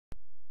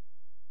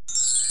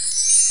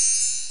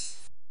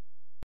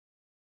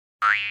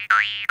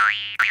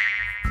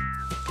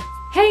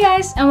Hey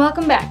guys, and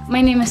welcome back.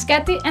 My name is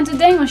Cathy and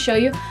today I'm going to show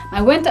you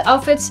my winter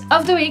outfits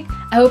of the week.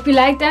 I hope you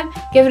like them.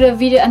 Give it a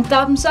video a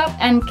thumbs up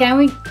and can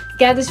we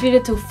get this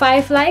video to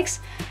 5 likes?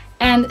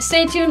 And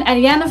stay tuned at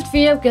the end of the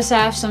video because I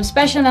have some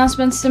special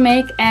announcements to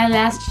make and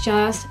let's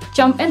just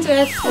jump into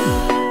it.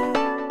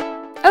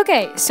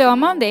 Okay, so on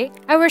Monday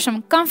I wear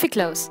some comfy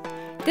clothes.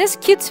 This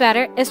cute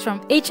sweater is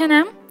from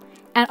H&M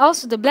and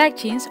also the black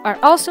jeans are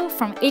also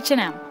from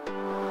H&M.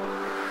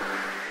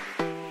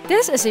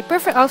 This is a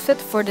perfect outfit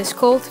for this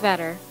cold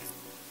weather.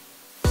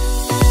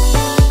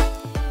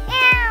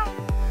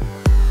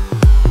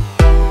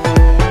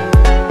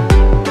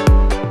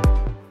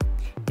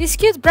 These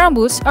cute brown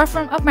boots are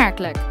from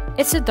Opmerkelijk.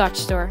 It's a Dutch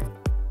store.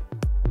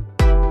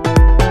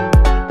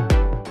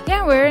 Here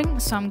I'm wearing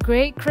some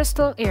grey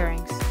crystal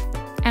earrings.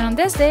 And on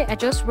this day I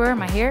just wear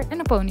my hair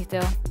in a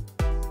ponytail.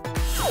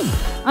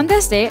 On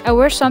this day I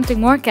wear something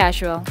more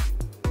casual.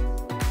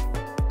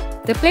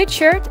 The plaid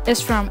shirt is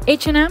from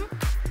H&M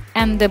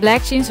and the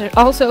black jeans are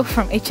also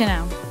from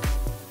H&M.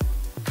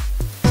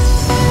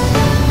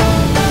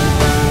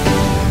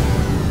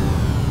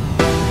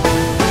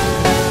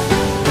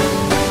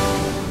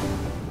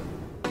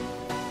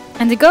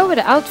 And to go with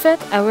the outfit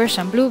I wear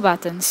some blue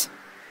buttons.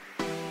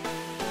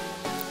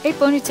 A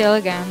ponytail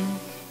again.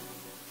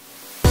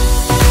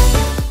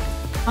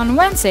 On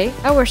Wednesday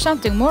I wear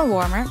something more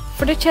warmer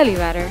for the chilly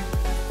weather.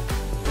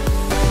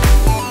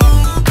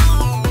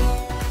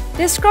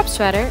 This crop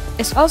sweater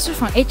is also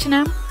from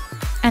H&M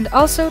and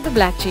also the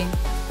black jean.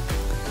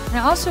 And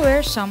I also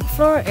wear some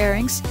floral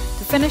earrings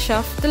to finish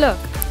off the look.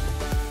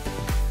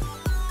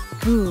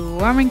 Ooh,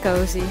 warm and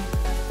cozy.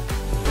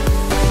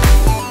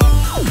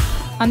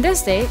 On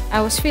this day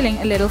I was feeling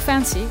a little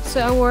fancy, so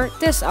I wore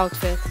this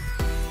outfit.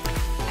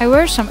 I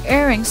wear some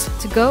earrings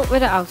to go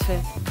with the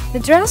outfit. The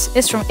dress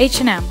is from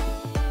H&M.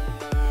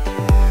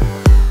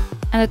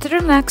 And the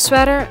turtleneck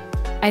sweater,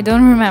 I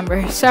don't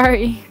remember,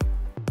 sorry.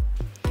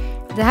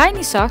 The high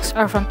knee socks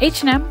are from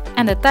H&M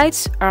and the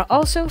tights are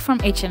also from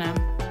H&M.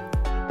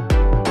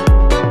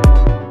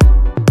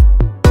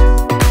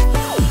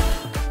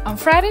 On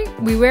Friday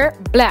we wear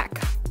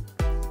black.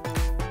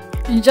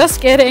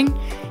 Just kidding!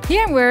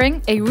 Here I'm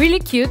wearing a really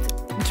cute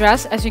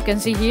dress, as you can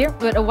see here,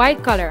 with a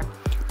white color.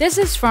 This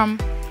is from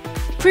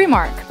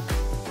Primark.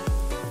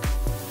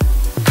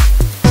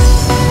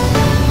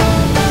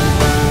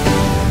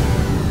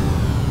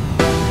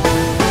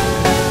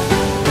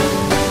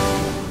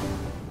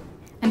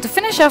 And to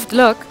finish off the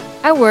look,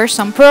 I wear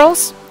some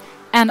pearls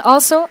and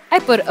also I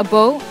put a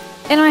bow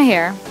in my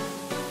hair.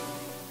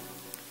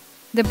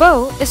 The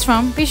bow is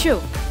from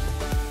Bijoux.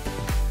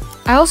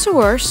 I also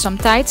wore some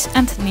tights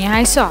and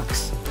knee-high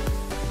socks.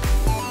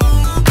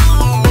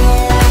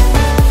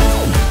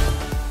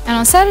 And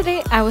on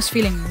Saturday I was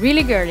feeling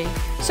really girly,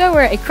 so I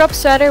wear a crop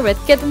sweater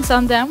with kittens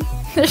on them.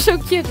 They're so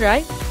cute,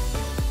 right?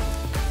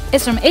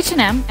 It's from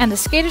H&M and the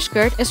skater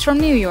skirt is from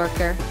New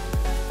Yorker.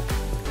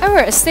 I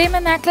wear a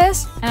statement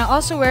necklace and I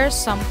also wear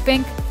some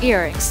pink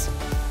earrings.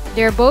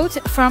 They're both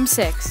from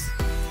Six.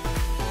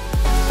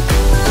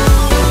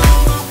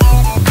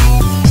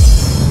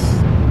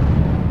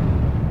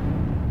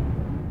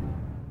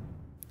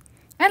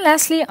 And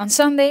lastly, on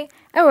Sunday,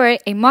 I wear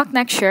a mock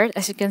neck shirt,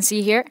 as you can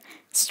see here,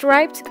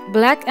 striped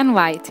black and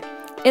white.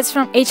 It's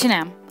from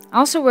H&M. I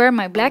also wear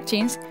my black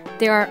jeans.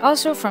 They are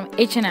also from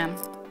H&M.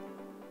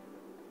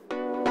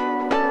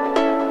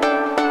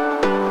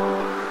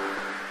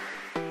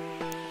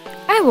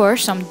 I wore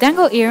some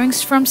dangle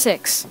earrings from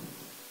Six.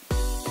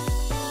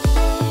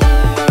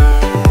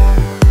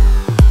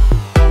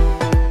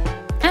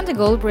 And a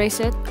gold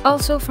bracelet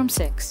also from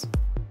Six.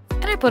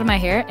 And I put my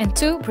hair in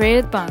 2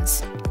 braided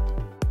buns.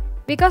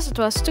 Because it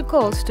was too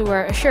cold to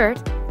wear a shirt,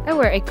 I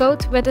wear a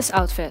coat with this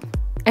outfit.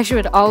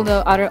 Actually with all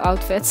the other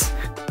outfits.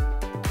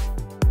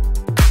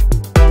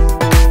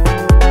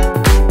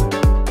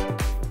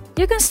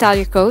 You can style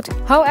your coat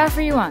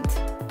however you want.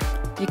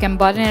 You can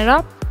button it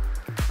up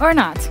or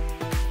not.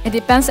 It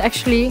depends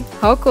actually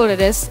how cold it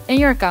is in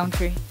your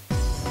country.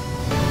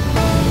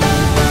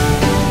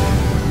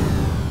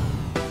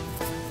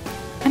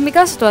 And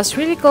because it was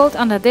really cold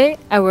on that day,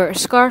 I wore a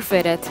scarf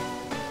with it.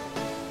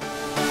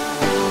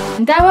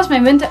 And that was my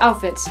winter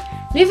outfits.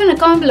 Leave in a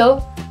comment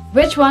below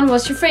which one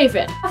was your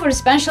favorite. For the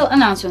special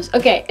announcements.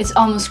 Okay, it's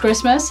almost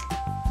Christmas.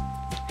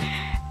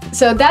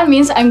 So that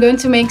means I'm going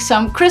to make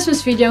some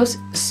Christmas videos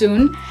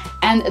soon.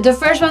 And the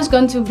first one is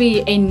going to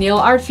be a nail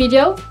art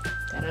video.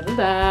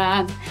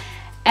 Da-da-da-da.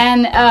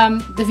 And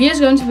the video is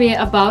going to be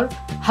about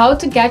how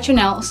to get your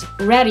nails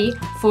ready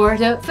for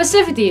the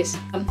festivities.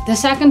 The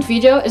second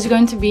video is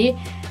going to be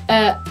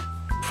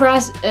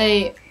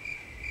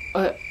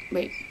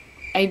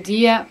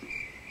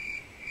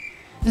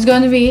It's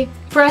going to be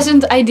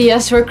present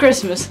ideas for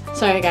Christmas.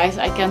 Sorry guys,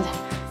 I can't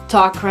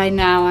talk right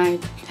now. I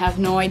have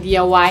no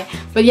idea why.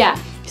 But yeah,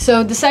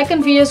 so the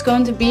second video is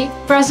going to be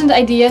present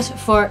ideas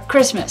for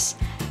Christmas.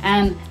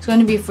 And it's going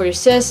to be for your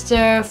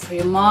sister, for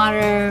your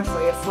mother,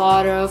 for your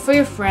father, for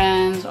your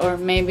friends, or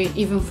maybe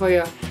even for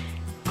your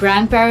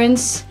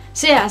grandparents.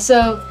 So yeah,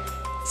 so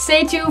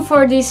stay tuned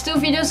for these 2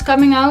 videos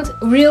coming out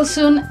real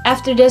soon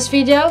after this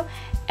video.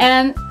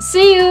 And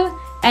see you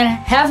and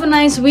have a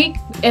nice week.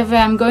 If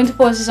I'm going to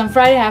post this on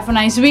Friday, have a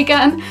nice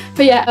weekend.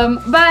 But yeah,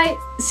 bye.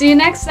 See you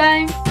next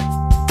time.